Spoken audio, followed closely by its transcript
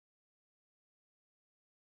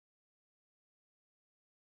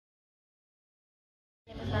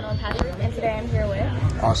Madelline, and today I'm here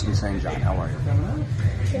with Austin St. John. How are you?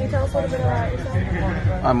 Can you tell us a little bit about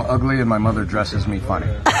yourself? I'm ugly and my mother dresses me funny.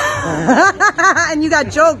 And you got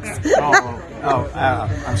jokes.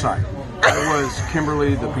 I'm sorry. I was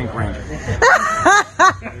Kimberly the Pink Ranger.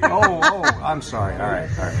 I'm sorry. All right,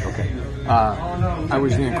 okay. I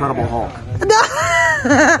was the Incredible Hulk.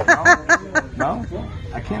 No?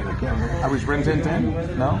 I can't. I was Rin Tin Tin?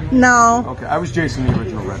 No? No. Okay, I was Jason, the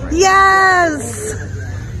original Red Ranger. Yes!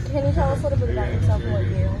 Can you tell us a little bit about yourself and what you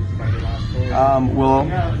do? Well,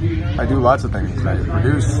 I do lots of things. I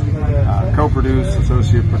produce, co-produce,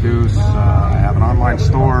 associate produce. I have an online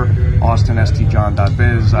store,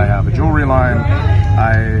 austinstjohn.biz. I have a jewelry line.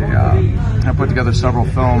 I have put together several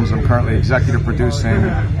films. I'm currently executive producing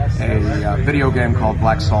a video game called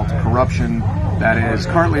Black Salt Corruption that is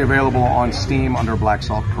currently available on Steam under Black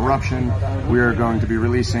Salt Corruption. We are going to be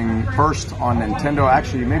releasing first on Nintendo.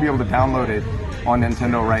 Actually, you may be able to download it on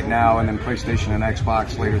Nintendo right now, and then PlayStation and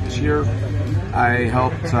Xbox later this year. I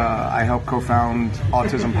helped co-found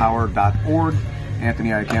AutismPower.org. Anthony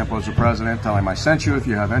Iacampo is the president. Tell him I sent you if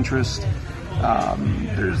you have interest.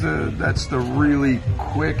 That's the really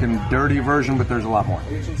quick and dirty version, but there's a lot more.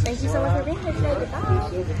 Thank you so much for being here today.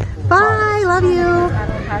 Goodbye. Bye, love you.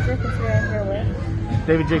 Madeline Patrick, and today I'm here with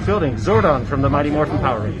David J. Fielding, Zordon from the Mighty Morphin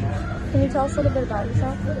Power Rangers. Can you tell us a little bit about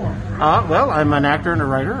yourself? Well, I'm an actor and a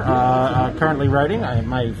writer. Currently writing.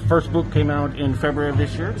 My first book came out in February of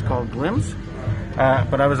this year. It's called Glims.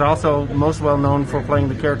 But I was also most well known for playing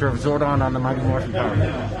the character of Zordon on the Mighty Morphin Power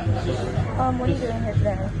Rangers. What are you doing here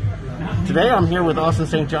today? Today I'm here with Austin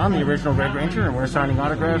St. John, the original Red Ranger, and we're signing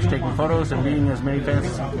autographs, taking photos, and meeting as many fans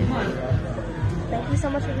as we can. Thank you so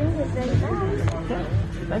much for being here today. Bye.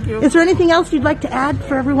 Thank you. Is there anything else you'd like to add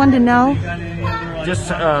for everyone to know? Just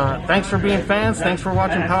thanks for being fans, thanks for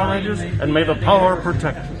watching Power Rangers, and may the power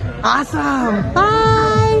protect you. Awesome.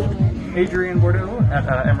 Bye. Adrian Bordeaux at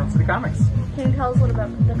Emerald City Comics. Can you tell us a little bit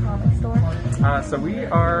about the comic store? So we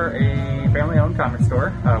are a family-owned comic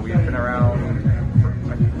store. We've been around for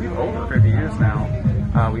over 50 years now.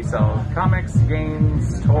 We sell comics,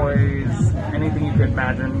 games, toys, anything you could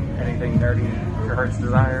imagine, anything nerdy, your heart's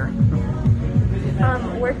desire.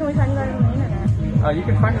 Where can we find you guys on the internet? You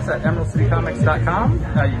can find us at emeraldcitycomics.com.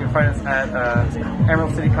 You can find us at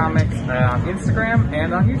Emerald City Comics on Instagram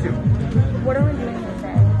and on YouTube. What are we doing here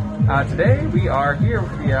today? Today we are here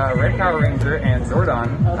with the Red Power Ranger and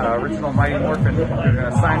Zordon, original Mighty Morphin.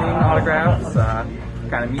 We're signing autographs,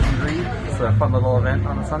 kind of meet and greet. It's a fun little event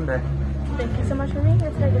on a Sunday. Thank you so much for being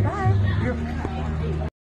here today. Goodbye. Thank you.